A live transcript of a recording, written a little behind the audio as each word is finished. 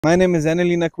My name is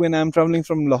Anali Naqvi and I'm traveling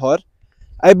from Lahore.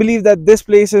 I believe that this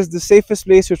place is the safest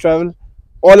place to travel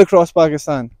all across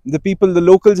Pakistan. The people, the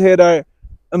locals here are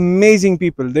amazing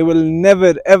people. They will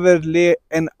never ever lay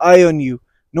an eye on you,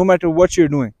 no matter what you're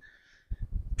doing.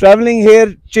 Traveling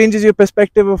here changes your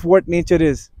perspective of what nature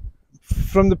is.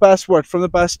 From the past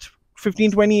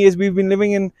 15, 20 years, we've been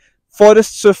living in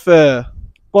forests of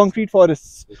concrete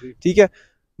forests. ठीक है?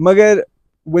 Magar,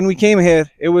 when we came here,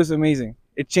 it was amazing.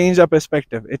 It changed our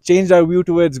perspective. It changed our view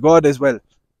towards God as well.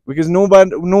 Because no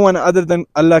one other than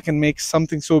Allah can make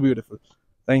something so beautiful.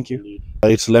 Thank you.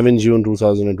 It's 11 June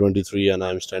 2023, and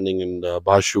I'm standing in the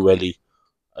Bashu Valley.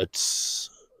 It's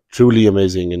truly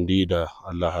amazing indeed.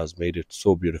 Allah has made it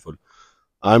so beautiful.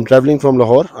 I'm traveling from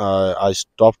Lahore. I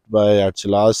stopped by at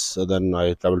Chilas, then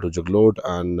I traveled to Jaglod,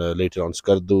 and later on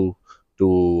Skardu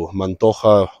to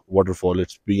Mantoha waterfall.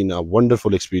 It's been a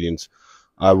wonderful experience.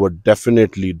 I would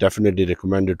definitely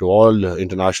recommend it to all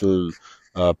international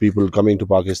people coming to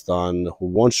Pakistan who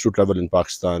wants to travel in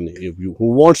Pakistan.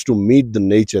 Who wants to meet the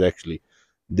nature, actually,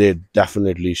 they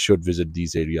definitely should visit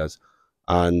these areas.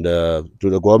 And to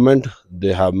the government,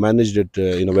 they have managed it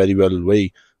in a very well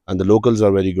way, and the locals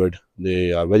are very good.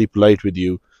 They are very polite with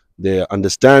you. They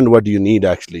understand what you need,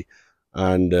 actually,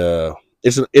 and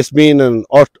it's been an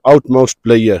outmost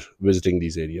pleasure visiting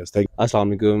these areas. Thank you.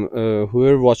 Assalamu alaikum. Who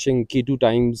are watching K2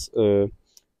 Times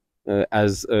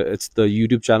as it's the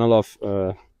YouTube channel of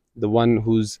the one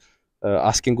who's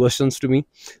asking questions to me.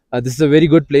 This is a very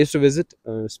good place to visit,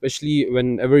 especially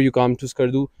whenever you come to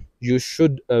Skardu. You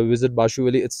should visit Bashu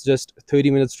Valley. It's just 30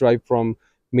 minutes drive from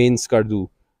main Skardu,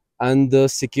 and the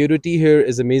security here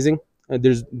is amazing.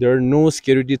 There are no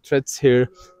security threats here.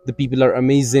 The people are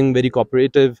amazing, very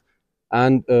cooperative,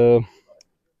 and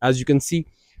as you can see,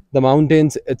 the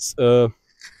mountains. It's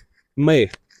May.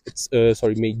 It's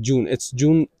June. It's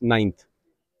June 9th,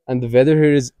 and the weather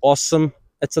here is awesome.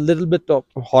 It's a little bit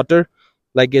hotter,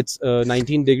 like it's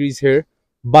 19 degrees here,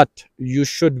 but you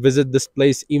should visit this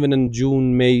place even in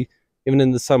June, May, even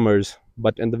in the summers.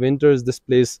 But in the winters, this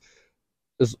place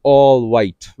is all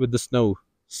white with the snow,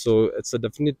 so it's a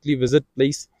definitely visit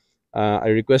place. I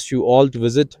request you all to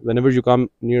visit whenever you come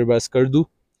nearby Skardu.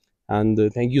 And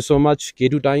thank you so much,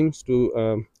 K2 Times,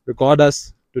 to record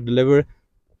us, to deliver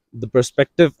the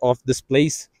perspective of this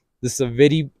place. This is a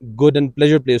very good and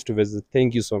pleasure place to visit.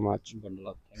 Thank you so much.